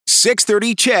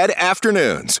6:30 CHED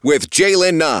Afternoons with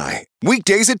Jaylen Nye.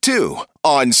 Weekdays at 2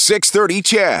 on 6:30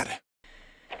 CHED.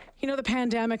 You know, the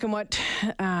pandemic and what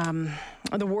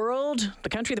the world, the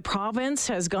country, the province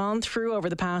has gone through over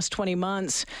the past 20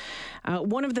 months.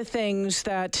 One of the things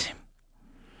that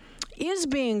is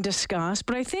being discussed,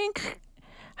 but I think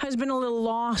has been a little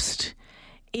lost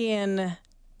in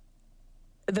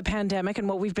the pandemic and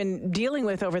what we've been dealing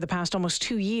with over the past almost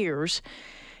 2 years,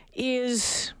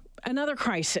 is another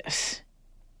crisis.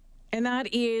 And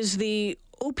that is the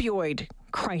opioid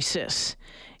crisis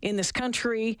in this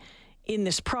country, in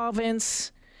this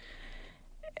province.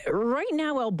 Right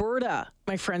now, Alberta,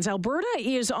 my friends, Alberta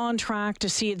is on track to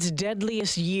see its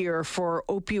deadliest year for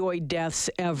opioid deaths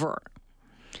ever.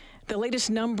 The latest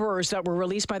numbers that were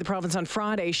released by the province on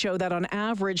Friday show that on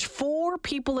average, 4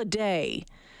 people a day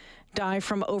die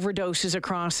from overdoses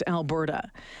across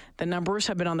Alberta. The numbers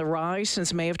have been on the rise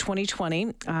since May of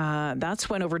 2020. That's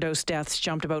when overdose deaths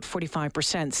jumped about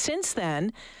 45%. Since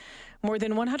then, more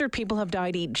than 100 people have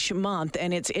died each month,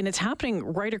 and it's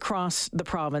happening right across the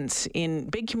province, in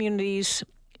big communities,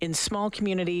 in small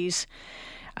communities.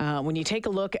 When you take a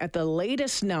look at the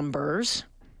latest numbers,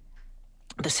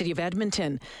 the city of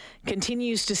Edmonton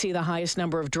continues to see the highest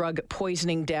number of drug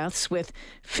poisoning deaths, with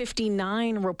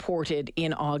 59 reported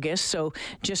in August. So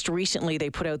just recently they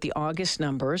put out the August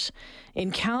numbers.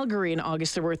 In Calgary in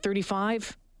August, there were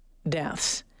 35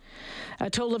 deaths. A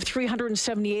total of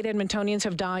 378 Edmontonians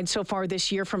have died so far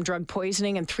this year from drug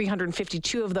poisoning, and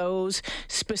 352 of those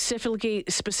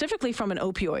specifically from an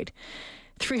opioid.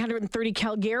 330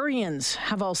 Calgarians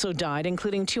have also died,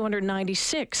 including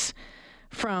 296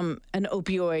 from an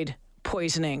opioid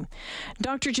poisoning.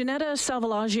 Dr. Janetta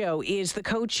Salvalaggio is the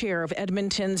co-chair of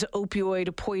Edmonton's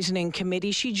Opioid Poisoning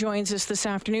Committee. She joins us this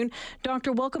afternoon.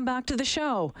 Doctor, welcome back to the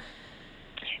show.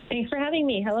 Thanks for having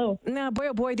me. Hello. Now, boy,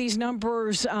 oh boy, these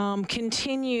numbers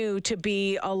continue to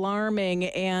be alarming,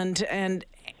 and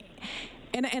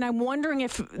I'm wondering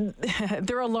if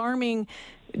they're alarming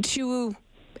to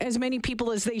as many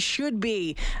people as they should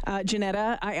be.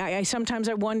 Janetta, I sometimes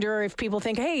wonder if people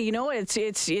think, hey, you know,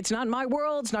 it's not in my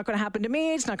world, it's not going to happen to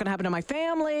me, it's not going to happen to my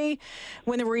family,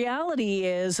 when the reality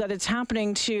is that it's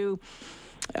happening to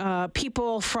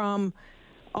people from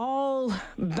all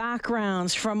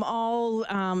backgrounds, from all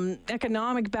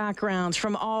economic backgrounds,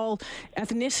 from all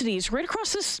ethnicities, right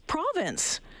across this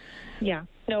province. Yeah,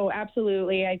 no,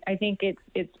 absolutely. I think it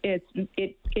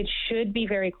should be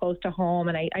very close to home,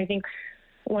 and I think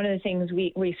one of the things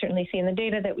we certainly see in the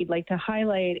data that we'd like to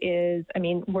highlight is, I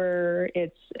mean,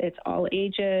 it's all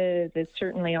ages, it's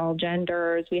certainly all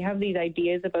genders. We have these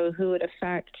ideas about who it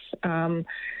affects,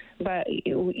 but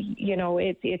you know,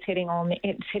 it's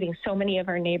hitting so many of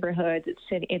our neighborhoods.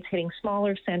 It's hitting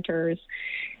smaller centers.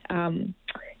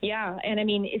 Yeah, and I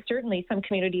mean, certainly some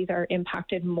communities are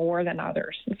impacted more than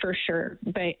others, for sure.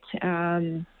 But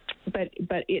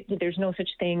there's no such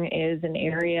thing as an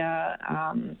area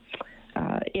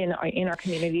in our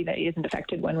community that isn't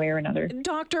affected one way or another.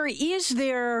 Doctor, is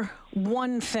there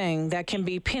one thing that can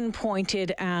be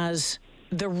pinpointed as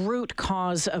the root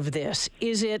cause of this?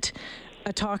 Is it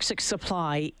a toxic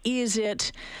supply? Is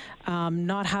it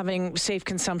not having safe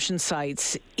consumption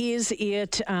sites? Is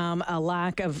it a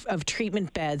lack of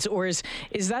treatment beds? Or is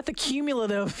that the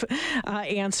cumulative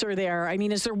answer there? I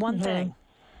mean, is there one thing?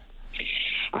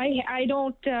 I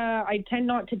don't. I tend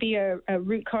not to be a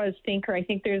root cause thinker. I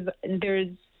think there's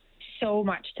so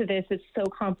much to this. It's so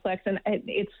complex, and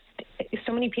it's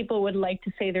so many people would like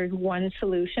to say there's one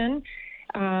solution.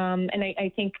 And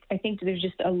I think there's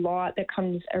just a lot that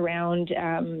comes around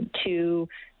to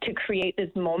create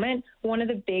this moment. One of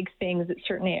the big things that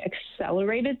certainly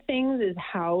accelerated things is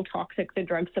how toxic the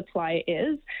drug supply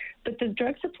is. But the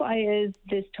drug supply is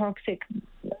this toxic,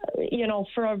 you know,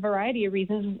 for a variety of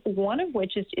reasons. One of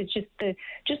which is just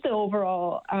the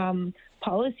overall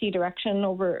policy direction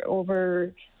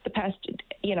over the past,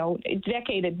 you know,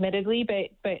 decade, admittedly,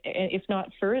 but if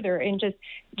not further, and just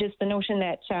the notion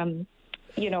that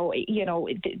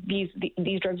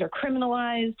these drugs are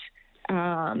criminalized.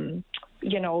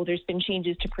 You know, there's been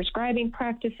changes to prescribing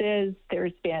practices.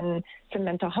 There's been some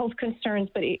mental health concerns,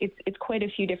 but it's quite a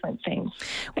few different things.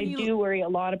 I do worry a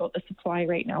lot about the supply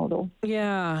right now, though.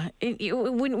 Yeah,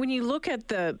 when you look at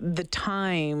the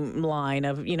timeline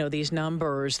of, you know, these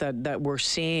numbers that we're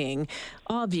seeing,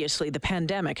 obviously the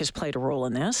pandemic has played a role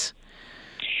in this.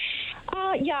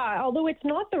 Yeah, although it's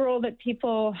not the role that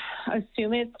people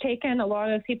assume it's taken. A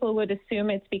lot of people would assume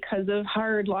it's because of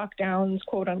hard lockdowns,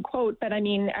 quote unquote. But I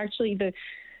mean, actually, the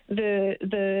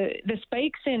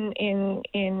spikes in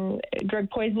drug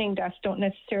poisoning deaths don't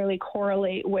necessarily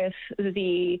correlate with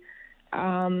the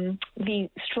the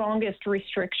strongest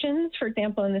restrictions, for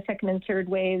example, in the second and third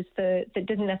waves, that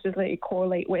didn't necessarily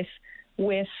correlate with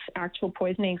actual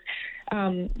poisonings.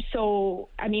 So,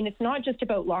 I mean, it's not just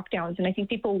about lockdowns, and I think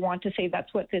people want to say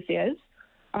that's what this is.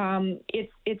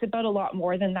 It's about a lot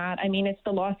more than that. I mean, it's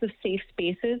the loss of safe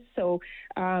spaces. So,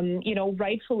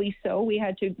 rightfully so, we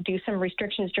had to do some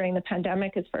restrictions during the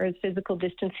pandemic as far as physical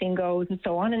distancing goes and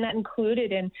so on. And that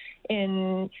included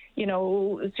in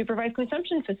supervised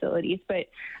consumption facilities. But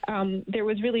there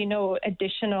was really no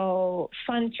additional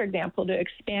funds, for example, to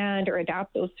expand or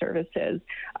adapt those services.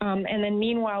 And then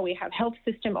meanwhile, we have health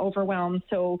system overwhelm.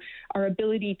 So our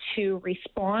ability to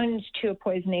respond to a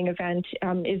poisoning event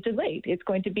is delayed. It's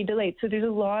going to be delayed. So there's a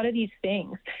lot of these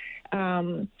things.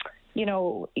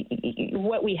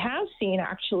 What we have seen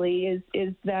actually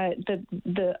is that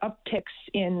the upticks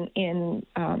in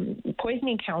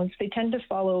poisoning counts, they tend to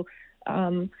follow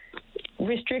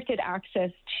restricted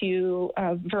access to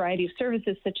a variety of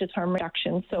services such as harm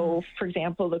reduction. So, for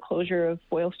example, the closure of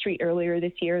Boyle Street earlier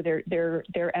this year, their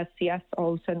SCS,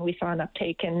 all of a sudden we saw an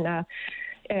uptick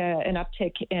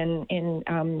in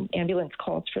ambulance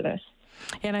calls for this.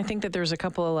 And I think that there's a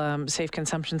couple safe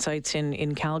consumption sites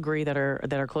in Calgary that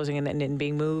are closing and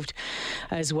being moved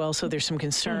as well. So there's some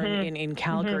concern in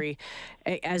Calgary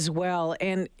as well.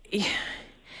 And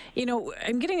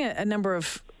I'm getting a number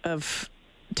of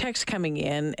texts coming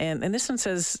in, and this one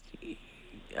says,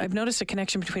 I've noticed a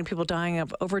connection between people dying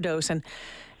of overdose and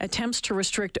attempts to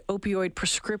restrict opioid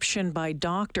prescription by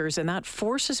doctors, and that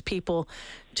forces people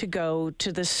to go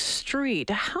to the street.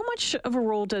 How much of a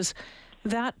role does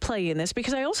that play in this?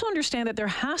 Because I also understand that there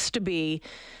has to be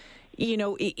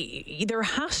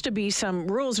some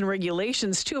rules and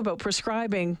regulations too about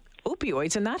prescribing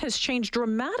opioids, and that has changed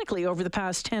dramatically over the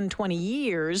past 10, 20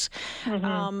 years.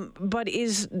 But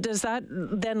does that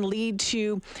then lead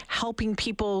to helping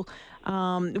people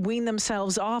wean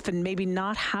themselves off and maybe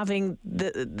not having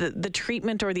the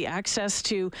treatment or the access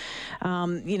to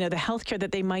the healthcare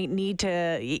that they might need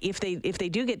to, if they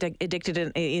do get addicted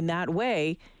in that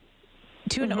way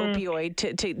to an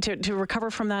opioid, to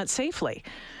recover from that safely?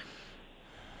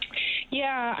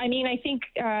 Yeah, I mean, I think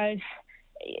a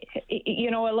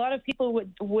lot of people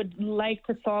would like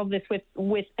to solve this with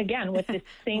this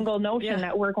single notion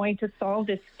that we're going to solve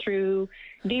this through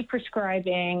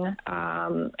deprescribing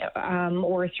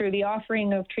or through the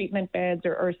offering of treatment beds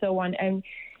or so on. And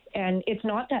it's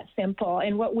not that simple.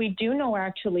 And what we do know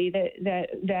actually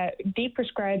that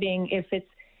deprescribing, if it's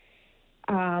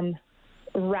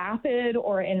rapid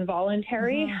or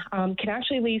involuntary, can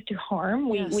actually lead to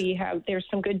harm. There's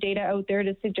some good data out there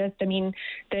to suggest,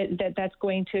 that's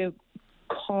going to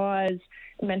cause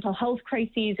mental health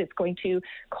crises. It's going to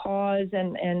cause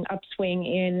an upswing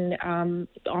in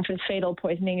often fatal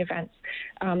poisoning events.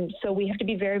 So we have to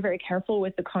be very, very careful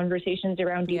with the conversations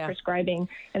around deprescribing,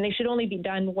 and they should only be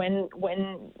done when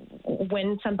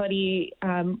somebody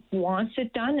wants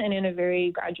it done, and in a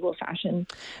very gradual fashion.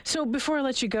 So before I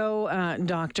let you go,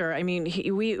 Doctor, I mean,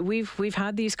 we've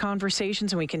had these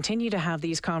conversations, and we continue to have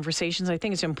these conversations. I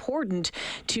think it's important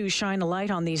to shine a light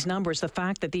on these numbers, the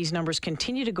fact that these numbers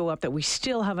continue to go up, that we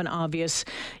still have an obvious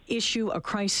issue, a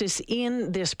crisis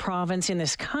in this province, in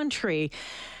this country.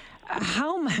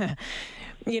 How,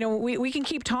 we can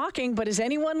keep talking, but is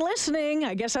anyone listening?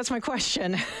 I guess that's my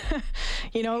question.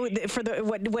 For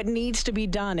what needs to be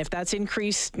done, if that's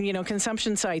increased,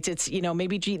 consumption sites, it's,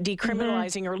 maybe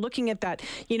decriminalizing or looking at that,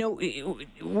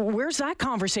 where's that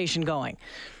conversation going?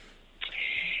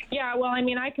 Yeah, well,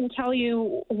 I can tell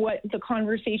you what the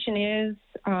conversation is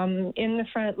in the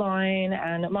front line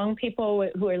and among people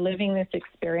who are living this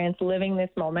experience, living this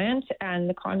moment. And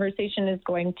the conversation is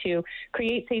going to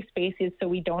create safe spaces so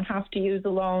we don't have to use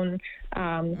alone.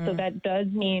 So that does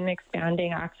mean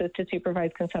expanding access to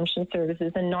supervised consumption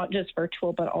services, and not just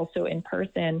virtual, but also in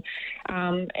person.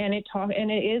 And it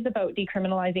is about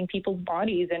decriminalizing people's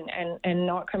bodies and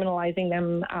not criminalizing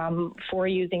them for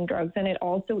using drugs. And it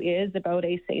also is about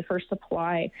a safer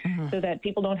supply, so that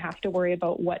people don't have to worry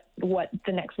about what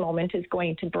the next moment is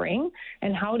going to bring.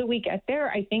 And how do we get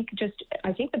there? I think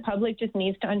the public just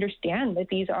needs to understand that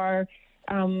these are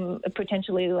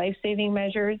potentially life-saving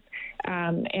measures,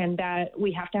 and that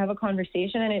we have to have a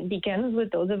conversation. And it begins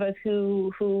with those of us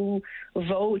who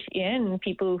vote in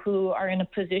people who are in a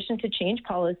position to change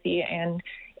policy and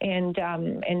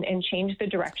change the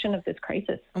direction of this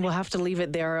crisis. And we'll have to leave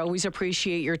it there. I always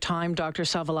appreciate your time, Dr.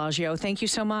 Salvalaggio. Thank you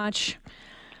so much.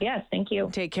 Yes, thank you.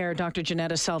 Take care. Dr.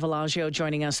 Janetta Salvalaggio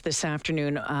joining us this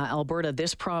afternoon. Alberta,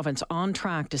 this province on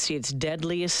track to see its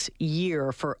deadliest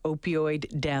year for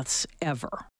opioid deaths ever.